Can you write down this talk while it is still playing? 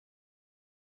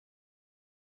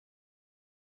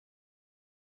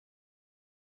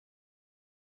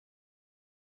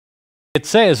It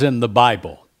says in the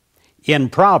Bible, in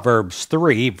Proverbs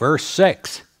 3, verse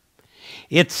 6,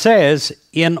 it says,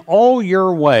 in all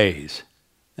your ways,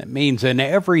 that means in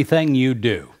everything you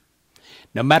do,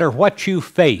 no matter what you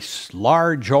face,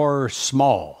 large or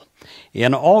small,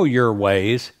 in all your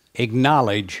ways,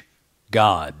 acknowledge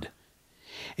God.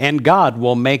 And God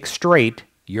will make straight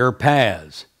your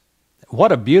paths.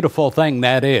 What a beautiful thing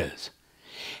that is.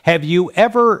 Have you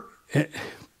ever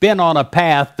been on a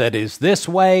path that is this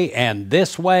way and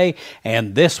this way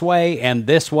and this way and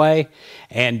this way,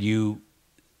 and you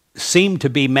seem to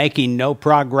be making no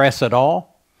progress at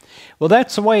all? Well,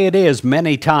 that's the way it is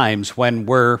many times when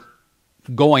we're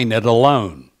going it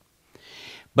alone.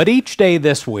 But each day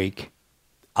this week,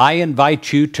 I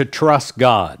invite you to trust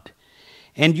God,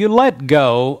 and you let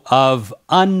go of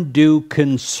undue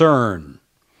concern,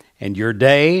 and your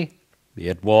day,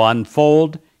 it will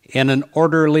unfold in an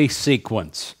orderly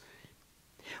sequence.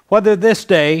 Whether this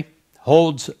day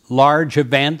holds large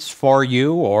events for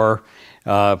you or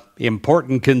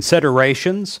important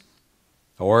considerations,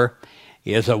 or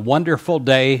is a wonderful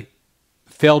day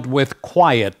filled with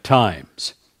quiet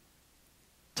times,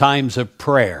 times of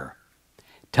prayer,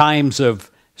 times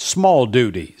of small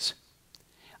duties,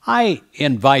 I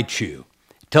invite you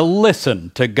to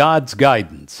listen to God's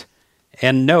guidance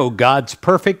and know God's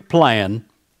perfect plan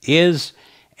is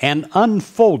an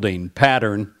unfolding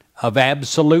pattern of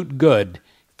absolute good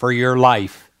for your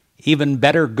life, even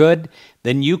better good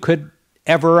than you could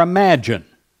ever imagine.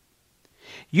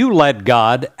 You let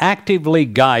God actively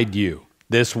guide you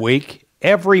this week,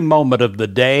 every moment of the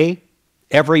day,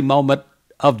 every moment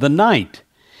of the night,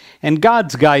 and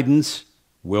God's guidance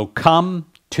will come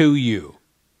to you.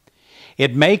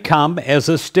 It may come as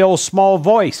a still small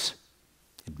voice.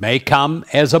 It may come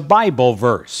as a Bible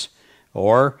verse,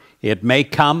 or it may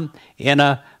come in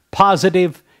a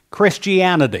positive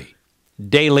Christianity,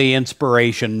 daily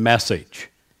inspiration message.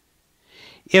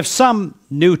 If some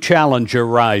new challenge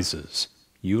arises,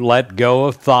 you let go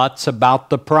of thoughts about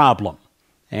the problem,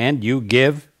 and you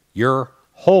give your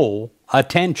whole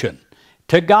attention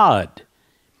to God.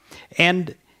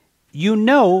 And you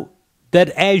know that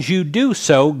as you do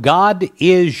so, God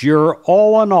is your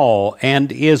all in all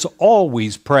and is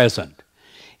always present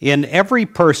in every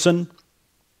person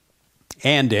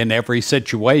and in every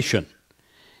situation.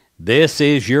 This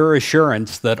is your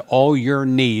assurance that all your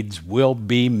needs will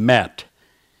be met.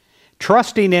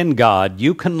 Trusting in God,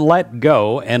 you can let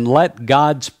go and let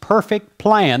God's perfect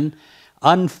plan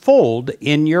unfold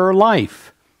in your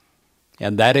life.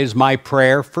 And that is my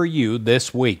prayer for you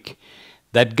this week,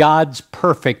 that God's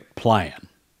perfect plan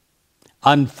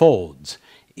unfolds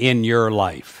in your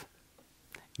life.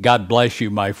 God bless you,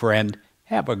 my friend.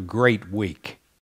 Have a great week.